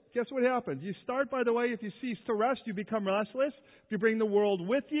this, guess what happens? You start, by the way, if you cease to rest, you become restless. If you bring the world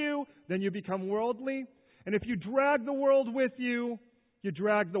with you, then you become worldly. And if you drag the world with you, you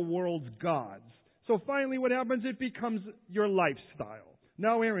drag the world's gods. So finally what happens? It becomes your lifestyle.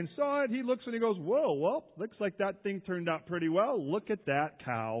 Now Aaron saw it. He looks and he goes, whoa, well, looks like that thing turned out pretty well. Look at that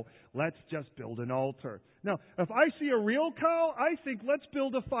cow. Let's just build an altar. Now, if I see a real cow, I think let's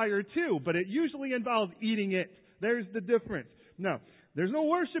build a fire too. But it usually involves eating it. There's the difference. No, there's no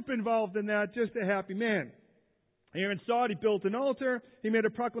worship involved in that, just a happy man. Aaron saw it, he built an altar, he made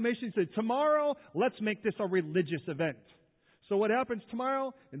a proclamation, he said, tomorrow, let's make this a religious event. So what happens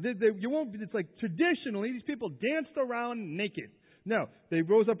tomorrow? It's like traditionally, these people danced around naked. No, they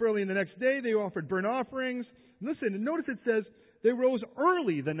rose up early in the next day, they offered burnt offerings. Listen, notice it says, they rose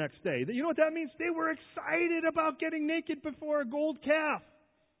early the next day. You know what that means? They were excited about getting naked before a gold calf.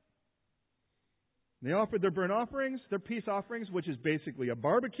 They offered their burnt offerings, their peace offerings, which is basically a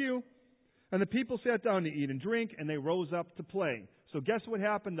barbecue. And the people sat down to eat and drink, and they rose up to play. So guess what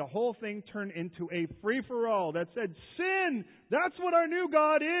happened? The whole thing turned into a free-for-all that said, sin! That's what our new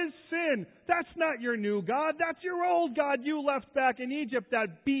God is, sin! That's not your new God. That's your old God you left back in Egypt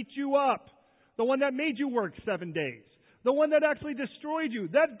that beat you up. The one that made you work 7 days. The one that actually destroyed you.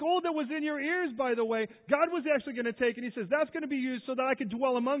 That gold that was in your ears, by the way, God was actually going to take, and He says, that's going to be used so that I can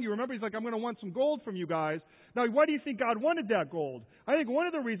dwell among you. Remember, He's like, I'm going to want some gold from you guys. Now, why do you think God wanted that gold? I think one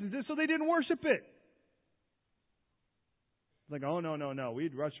of the reasons is so they didn't worship it. Like, oh, no.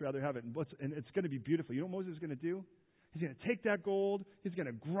 We'd much rather have it. And it's going to be beautiful. You know what Moses is going to do? He's going to take that gold. He's going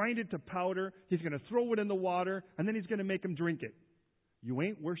to grind it to powder. He's going to throw it in the water. And then He's going to make them drink it. You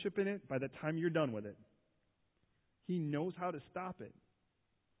ain't worshiping it by the time you're done with it. He knows how to stop it.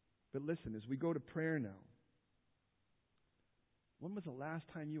 But listen, as we go to prayer now, when was the last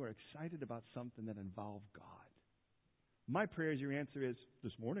time you were excited about something that involved God? My prayer is your answer is,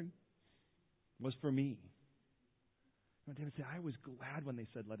 this morning was for me. You know, David said, I was glad when they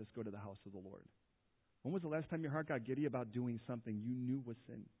said, let us go to the house of the Lord. When was the last time your heart got giddy about doing something you knew was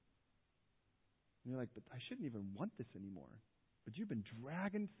sin? And you're like, but I shouldn't even want this anymore. But you've been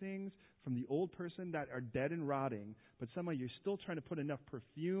dragging things from the old person that are dead and rotting, but somehow you're still trying to put enough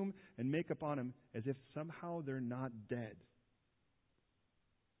perfume and makeup on them as if somehow they're not dead.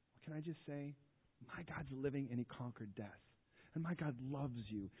 Can I just say, my God's living and He conquered death. And my God loves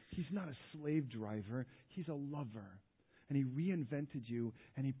you. He's not a slave driver. He's a lover. And He reinvented you,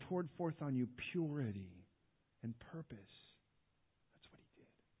 and He poured forth on you purity and purpose. That's what He did.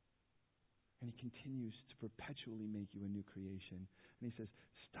 And He continues to perpetually make you a new creation. And He says,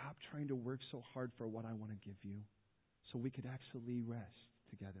 stop trying to work so hard for what I want to give you so we could actually rest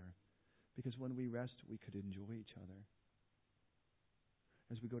together. Because when we rest, we could enjoy each other.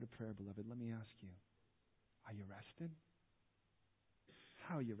 As we go to prayer, beloved, let me ask you, are you resting?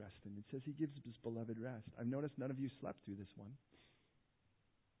 How are you resting? It says He gives His beloved rest. I've noticed none of you slept through this one.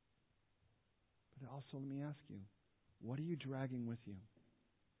 But also let me ask you, what are you dragging with you?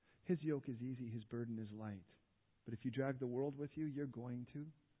 His yoke is easy, His burden is light. But if you drag the world with you, you're going to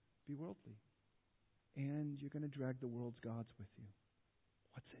be worldly. And you're going to drag the world's gods with you.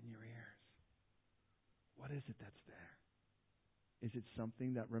 What's in your ears? What is it that's there? Is it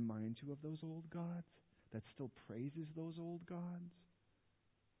something that reminds you of those old gods? That still praises those old gods?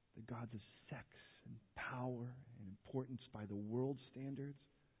 The gods of sex and power and importance by the world's standards?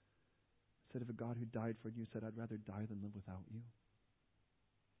 Instead of a God who died for you, said, I'd rather die than live without you.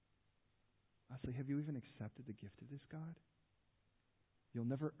 Lastly, have you even accepted the gift of this God? You'll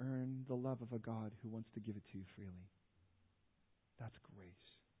never earn the love of a God who wants to give it to you freely. That's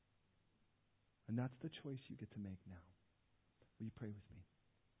grace. And that's the choice you get to make now. Will you pray with me?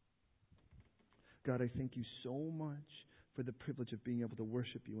 God, I thank you so much for the privilege of being able to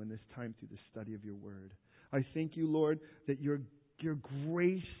worship you in this time through the study of your word. I thank you, Lord, that your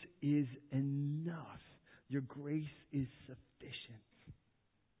grace is enough. Your grace is sufficient.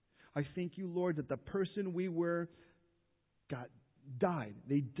 I thank you, Lord, that the person we were died.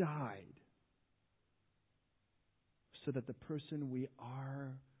 They died. So that the person we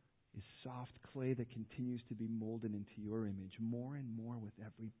are is soft clay that continues to be molded into your image more and more with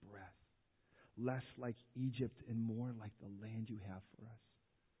every breath. Less like Egypt and more like the land you have for us.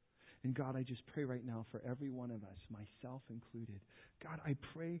 And God, I just pray right now for every one of us, myself included. God, I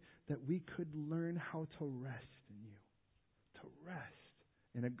pray that we could learn how to rest in you. To rest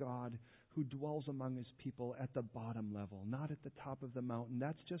in a God who dwells among His people at the bottom level, not at the top of the mountain.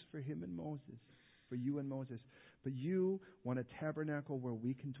 That's just for Him and Moses, for you and Moses. But you want a tabernacle where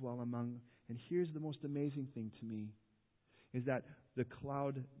we can dwell among. And here's the most amazing thing to me, is that the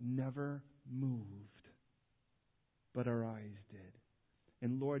cloud never moved, but our eyes did.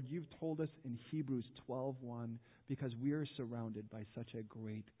 And Lord, you've told us in Hebrews 12:1, because we are surrounded by such a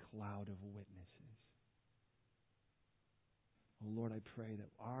great cloud of witnesses. Oh Lord, I pray that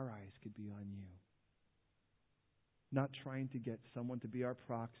our eyes could be on you. Not trying to get someone to be our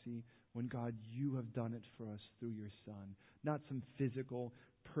proxy when, God, you have done it for us through your Son. Not some physical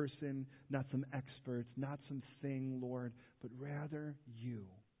person, not some experts, not some thing, Lord, but rather you.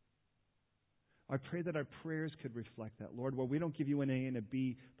 I pray that our prayers could reflect that, Lord. Well, we don't give you an A and a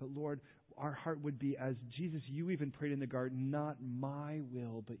B, but Lord, our heart would be as Jesus, you even prayed in the garden, not my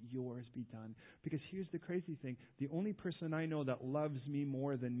will, but yours be done. Because here's the crazy thing. The only person I know that loves me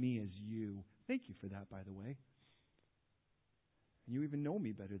more than me is you. Thank you for that, by the way. And you even know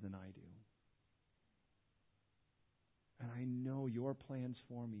me better than I do. And I know your plans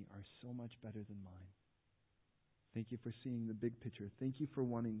for me are so much better than mine. Thank you for seeing the big picture. Thank you for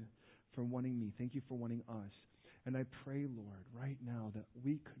wanting me. Thank you for wanting us. And I pray, Lord, right now that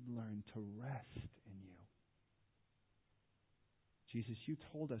we could learn to rest in you. Jesus, you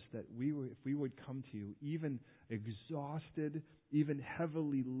told us that if we would come to you, even exhausted, even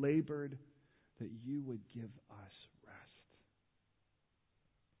heavily labored, that you would give us rest.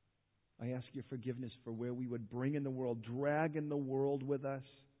 I ask your forgiveness for where we would bring in the world, drag in the world with us,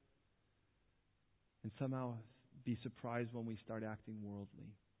 and somehow be surprised when we start acting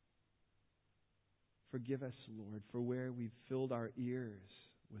worldly. Forgive us, Lord, for where we've filled our ears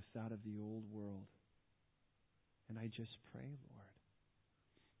with that of the old world. And I just pray, Lord,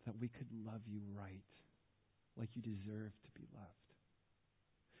 that we could love you right, like you deserve to be loved.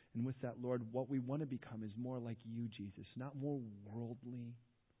 And with that, Lord, what we want to become is more like you, Jesus, not more worldly,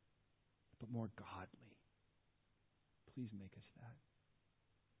 but more godly. Please make us that.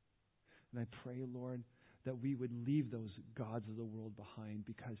 And I pray, Lord, that we would leave those gods of the world behind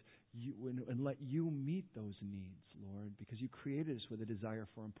because and let you meet those needs, Lord, because you created us with a desire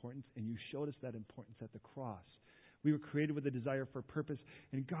for importance and you showed us that importance at the cross We were created with a desire for purpose.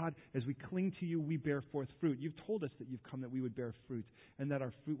 And God, as we cling to you, we bear forth fruit. You've told us that you've come that we would bear fruit and that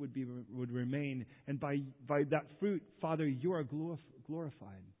our fruit would remain. And by that fruit, Father, you are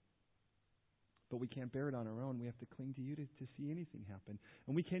glorified. But we can't bear it on our own. We have to cling to you to see anything happen.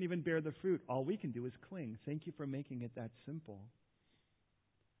 And we can't even bear the fruit. All we can do is cling. Thank you for making it that simple.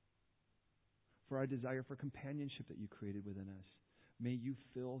 For our desire for companionship that you created within us. May you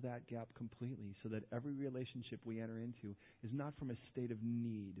fill that gap completely so that every relationship we enter into is not from a state of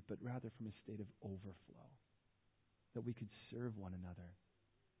need, but rather from a state of overflow. That we could serve one another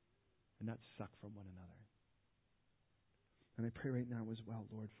and not suck from one another. And I pray right now as well,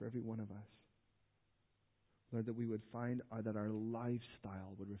 Lord, for every one of us. Lord, that we would find that our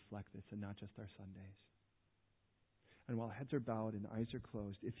lifestyle would reflect this and not just our Sundays. And while heads are bowed and eyes are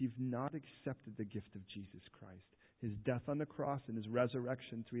closed, if you've not accepted the gift of Jesus Christ, His death on the cross and His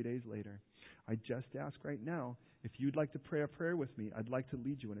resurrection 3 days later, I just ask right now, if you'd like to pray a prayer with me, I'd like to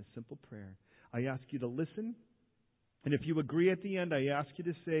lead you in a simple prayer. I ask you to listen, and if you agree at the end, I ask you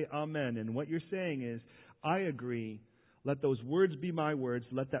to say amen. And what you're saying is, I agree. Let those words be my words.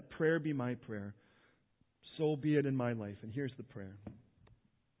 Let that prayer be my prayer. So be it in my life. And here's the prayer.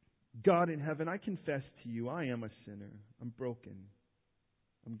 God in heaven, I confess to you, I am a sinner. I'm broken.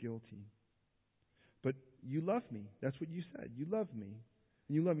 I'm guilty. But you love me. That's what you said. You love me.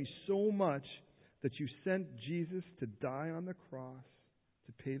 And you love me so much that you sent Jesus to die on the cross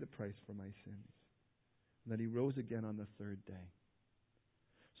to pay the price for my sins. And that He rose again on the third day.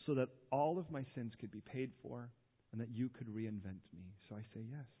 So that all of my sins could be paid for and that you could reinvent me. So I say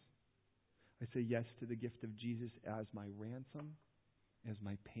yes. I say yes to the gift of Jesus as my ransom, as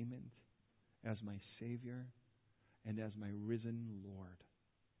my payment, as my Savior, and as my risen Lord.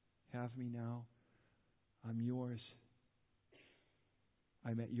 Have me now. I'm yours.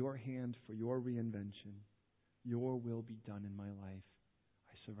 I'm at your hand for your reinvention. Your will be done in my life.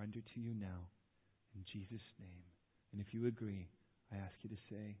 I surrender to you now in Jesus' name. And if you agree, I ask you to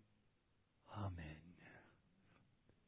say, Amen.